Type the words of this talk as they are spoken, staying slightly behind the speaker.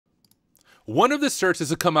One of the certs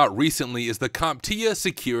that come out recently is the CompTIA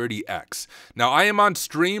SecurityX. Now, I am on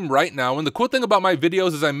stream right now, and the cool thing about my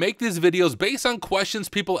videos is I make these videos based on questions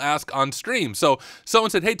people ask on stream. So someone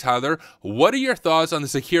said, hey Tyler, what are your thoughts on the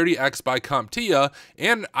SecurityX by CompTIA?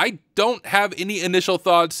 And I don't have any initial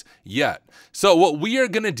thoughts yet. So what we are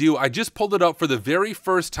going to do, I just pulled it up for the very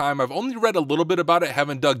first time. I've only read a little bit about it,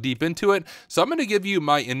 haven't dug deep into it. So I'm going to give you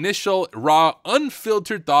my initial, raw,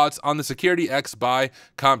 unfiltered thoughts on the SecurityX by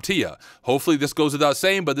CompTIA. Hopefully this goes without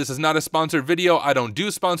saying, but this is not a sponsored video. I don't do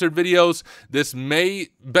sponsored videos. This may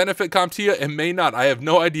benefit CompTIA, it may not. I have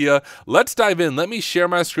no idea. Let's dive in. Let me share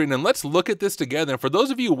my screen and let's look at this together. And for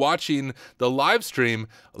those of you watching the live stream,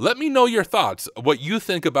 let me know your thoughts, what you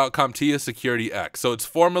think about CompTIA SecurityX. So it's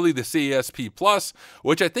formerly the CASP Plus,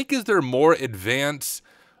 which I think is their more advanced,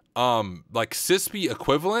 like CISP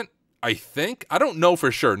equivalent. I think. I don't know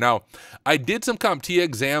for sure. Now, I did some CompTIA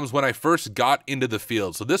exams when I first got into the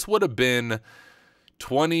field. So this would have been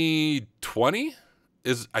 2020,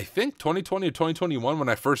 I think 2020 or 2021 when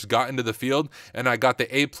I first got into the field. And I got the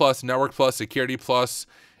A+, Network Plus, Security Plus,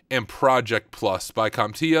 and Project Plus by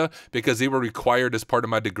CompTIA because they were required as part of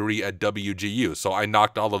my degree at WGU. So I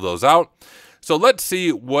knocked all of those out. So let's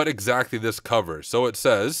see what exactly this covers. So it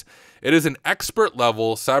says, it is an expert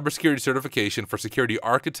level cybersecurity certification for security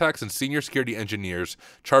architects and senior security engineers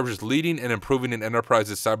charged with leading and improving an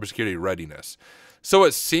enterprise's cybersecurity readiness. So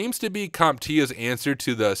it seems to be CompTIA's answer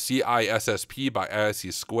to the CISSP by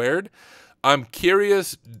ISC squared. I'm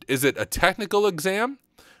curious, is it a technical exam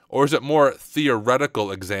or is it more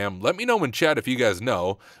theoretical exam? Let me know in chat if you guys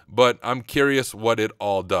know, but I'm curious what it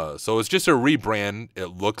all does. So it's just a rebrand,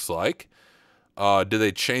 it looks like. Did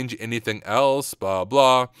they change anything else? Blah,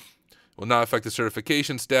 blah. Will not affect the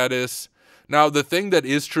certification status. Now, the thing that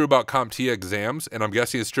is true about CompTIA exams, and I'm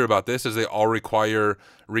guessing it's true about this, is they all require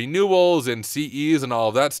renewals and CEs and all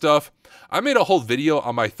of that stuff. I made a whole video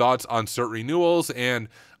on my thoughts on cert renewals, and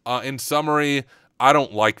in summary, I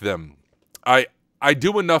don't like them. I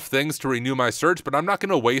do enough things to renew my certs, but I'm not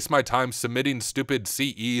going to waste my time submitting stupid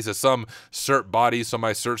CEs to some cert body so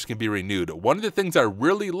my certs can be renewed. One of the things I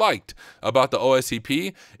really liked about the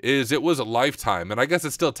OSCP is it was a lifetime, and I guess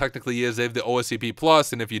it still technically is. They have the OSCP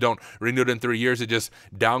Plus, and if you don't renew it in 3 years, it just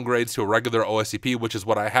downgrades to a regular OSCP, which is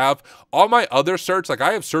what I have. All my other certs, like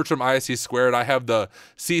I have certs from ISC squared, I have the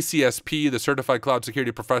CCSP, the Certified Cloud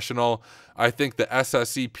Security Professional, I think the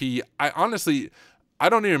SSCP. I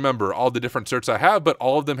don't even remember all the different certs I have, but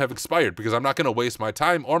all of them have expired because I'm not going to waste my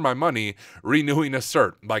time or my money renewing a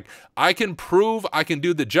cert. Like, I can prove I can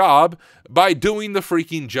do the job by doing the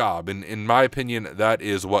freaking job. And in my opinion, that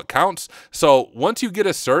is what counts. So once you get a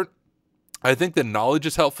cert, I think the knowledge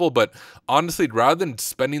is helpful, but honestly, rather than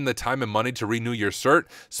spending the time and money to renew your cert,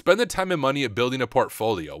 spend the time and money at building a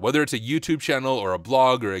portfolio, whether it's a YouTube channel or a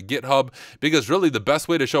blog or a GitHub, because really the best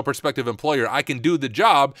way to show a prospective employer I can do the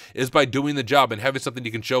job is by doing the job and having something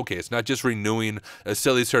you can showcase, not just renewing a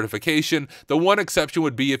silly certification. The one exception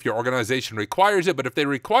would be if your organization requires it, but if they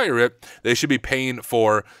require it, they should be paying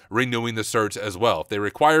for renewing the certs as well. If they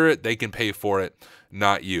require it, they can pay for it,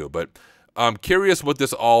 not you. But I'm curious what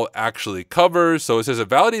this all actually covers. So it says it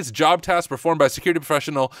validates job tasks performed by a security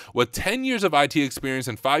professional with 10 years of IT experience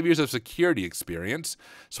and 5 years of security experience.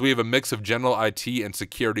 So we have a mix of general IT and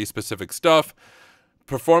security specific stuff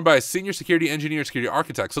performed by a senior security engineer, security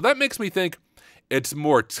architect. So that makes me think it's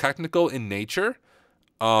more technical in nature.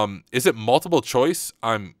 Is it multiple choice?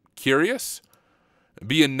 I'm curious.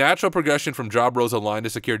 Be a natural progression from job roles aligned to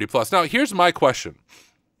Security Plus. Now, here's my question.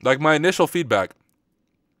 Like my initial feedback.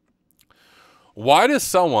 Why does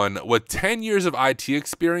someone with 10 years of IT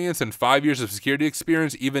experience and 5 years of security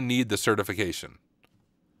experience even need the certification?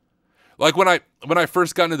 Like when I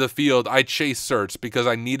first got into the field, I chased certs because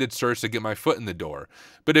I needed certs to get my foot in the door.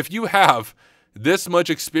 But if you have this much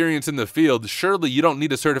experience in the field, surely you don't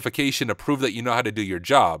need a certification to prove that you know how to do your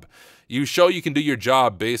job. You show you can do your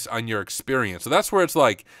job based on your experience. So that's where it's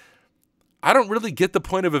like, I don't really get the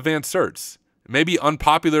point of advanced certs. Maybe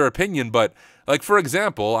unpopular opinion, but like, for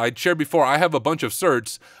example, I shared before, I have a bunch of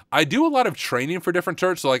certs. I do a lot of training for different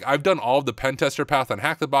certs. So like I've done all of the pen tester path on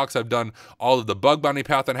Hack the Box. I've done all of the bug bounty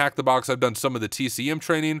path on Hack the Box. I've done some of the TCM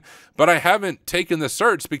training, but I haven't taken the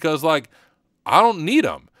certs because like, I don't need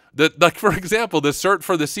them. Like for example, the cert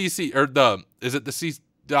for the CC or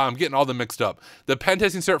I'm getting all them mixed up. The pen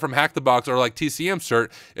testing cert from Hack the Box or like TCM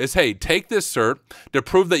cert is, hey, take this cert to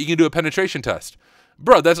prove that you can do a penetration test.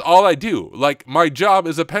 Bro, that's all I do. Like, my job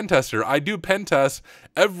is a pen tester. I do pen tests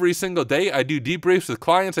every single day. I do debriefs with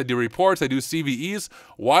clients. I do reports. I do CVEs.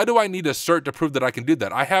 Why do I need a cert to prove that I can do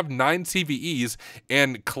that? I have 9 CVEs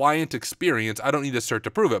and client experience. I don't need a cert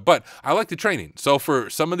to prove it, but I like the training. So for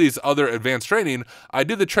some of these other advanced training, I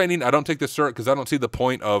do the training. I don't take the cert because I don't see the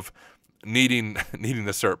point of needing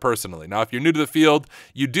the cert personally. Now, if you're new to the field,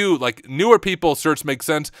 you do, like, newer people, certs make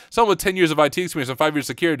sense. Someone with 10 years of IT experience and 5 years of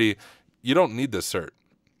security, you don't need this cert.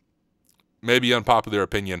 Maybe unpopular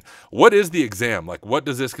opinion. What is the exam? Like, what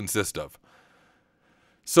does this consist of?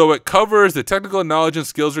 So it covers the technical knowledge and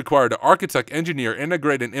skills required to architect, engineer,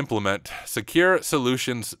 integrate, and implement secure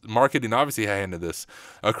solutions, marketing, obviously I handed this,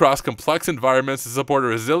 across complex environments to support a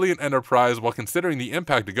resilient enterprise while considering the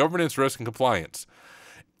impact of governance, risk, and compliance.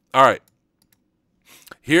 All right.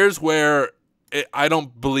 Here's where I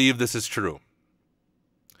don't believe this is true.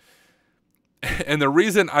 And the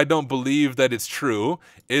reason I don't believe that it's true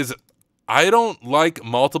is I don't like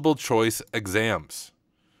multiple choice exams.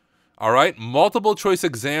 All right? Multiple choice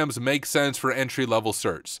exams make sense for entry-level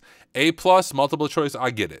certs. A+, multiple choice, I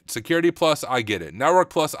get it. Security Plus, I get it. Network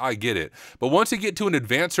Plus, I get it. But once you get to an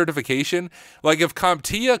advanced certification, like if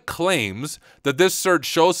CompTIA claims that this cert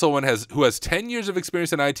shows someone who has 10 years of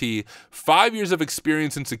experience in IT, 5 years of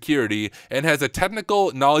experience in security, and has a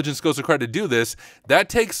technical knowledge and skills required to do this, that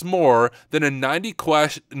takes more than a 90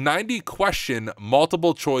 question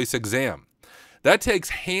multiple choice exam. That takes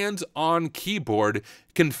hands-on keyboard,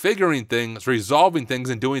 configuring things, resolving things,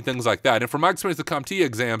 and doing things like that. And from my experience with CompTIA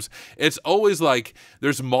exams, it's always like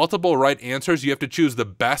there's multiple right answers. You have to choose the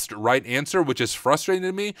best right answer, which is frustrating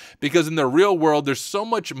to me because in the real world, there's so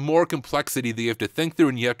much more complexity that you have to think through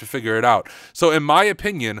and you have to figure it out. So in my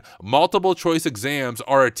opinion, multiple choice exams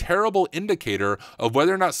are a terrible indicator of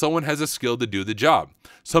whether or not someone has a skill to do the job.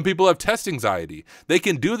 Some people have test anxiety. They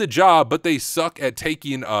can do the job, but they suck at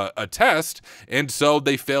taking a test, and so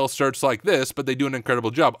they fail certs like this, but they do an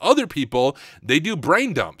incredible job. Other people, they do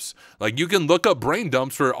brain dumps. Like, you can look up brain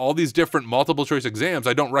dumps for all these different multiple choice exams.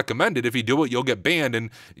 I don't recommend it. If you do it, you'll get banned,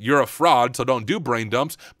 and you're a fraud, so don't do brain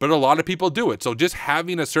dumps, but a lot of people do it. So just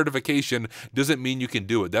having a certification doesn't mean you can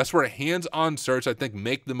do it. That's where hands-on certs, I think,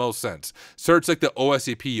 make the most sense. Certs like the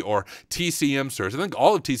OSCP or TCM certs. I think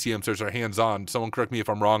all of TCM certs are hands-on. Someone correct me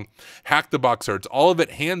if I'm wrong. Hack the box certs, all of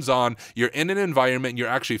it hands-on. You're in an environment, you're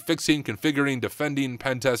actually fixing, configuring, defending,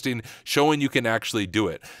 pen testing, showing you can actually do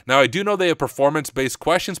it. Now, I do know they have performance-based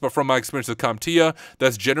questions, but from my experience with CompTIA,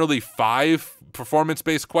 that's generally 5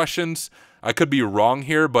 performance-based questions. I could be wrong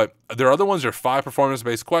here, but their other ones are 5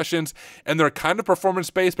 performance-based questions, and they're kind of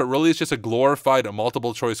performance-based, but really it's just a glorified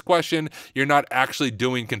multiple-choice question. You're not actually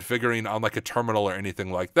doing configuring on like a terminal or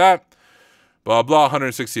anything like that. Blah, blah,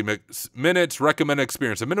 160 minutes, recommended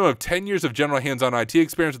experience. A minimum of 10 years of general hands-on IT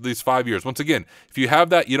experience, at least 5 years. Once again, if you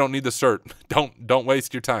have that, you don't need the cert. Don't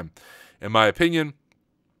waste your time. In my opinion,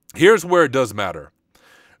 here's where it does matter.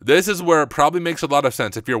 This is where it probably makes a lot of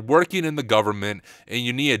sense. If you're working in the government and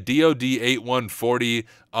you need a DoD 8140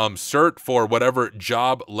 cert for whatever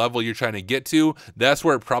job level you're trying to get to, that's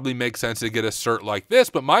where it probably makes sense to get a cert like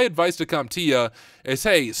this. But my advice to CompTIA is,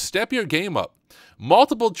 hey, step your game up.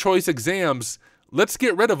 Multiple choice exams, let's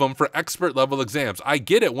get rid of them for expert level exams. I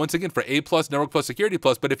get it, once again, for A+, Network Plus, Security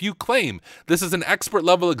Plus, but if you claim this is an expert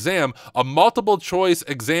level exam, a multiple choice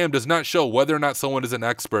exam does not show whether or not someone is an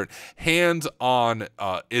expert. Hands-on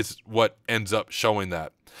is what ends up showing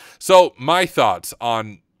that. So my thoughts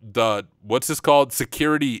on the, what's this called?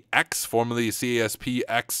 SecurityX, formerly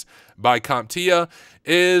CASPX by CompTIA,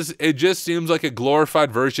 is it just seems like a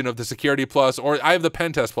glorified version of the Security Plus, or I have the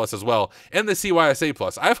Pen Test Plus as well, and the CYSA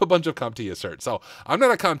Plus. I have a bunch of CompTIA certs, so I'm not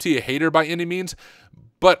a CompTIA hater by any means,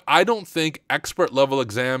 but I don't think expert level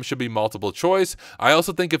exams should be multiple choice. I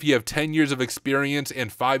also think if you have 10 years of experience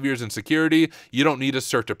and 5 years in security, you don't need a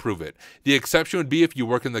cert to prove it. The exception would be if you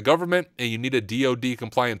work in the government and you need a DoD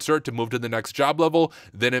compliant cert to move to the next job level,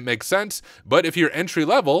 then it makes sense. But if you're entry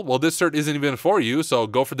level, well, this cert isn't even for you, so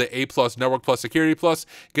go for the A+, Network Plus, Security Plus,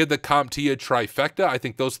 get the CompTIA trifecta. I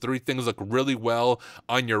think those 3 things look really well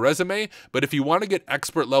on your resume. But if you want to get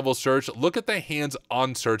expert level certs, look at the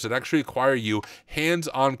hands-on certs that actually require you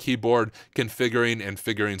hands-on keyboard configuring and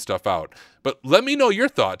figuring stuff out. But let me know your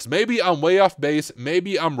thoughts. Maybe I'm way off base.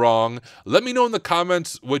 Maybe I'm wrong. Let me know in the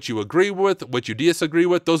comments what you agree with, what you disagree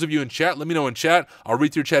with. Those of you in chat, let me know in chat. I'll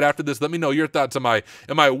read through chat after this. Let me know your thoughts. Am I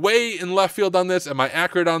way in left field on this? Am I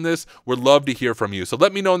accurate on this? Would love to hear from you. So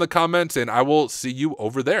let me know in the comments, and I will see you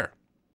over there.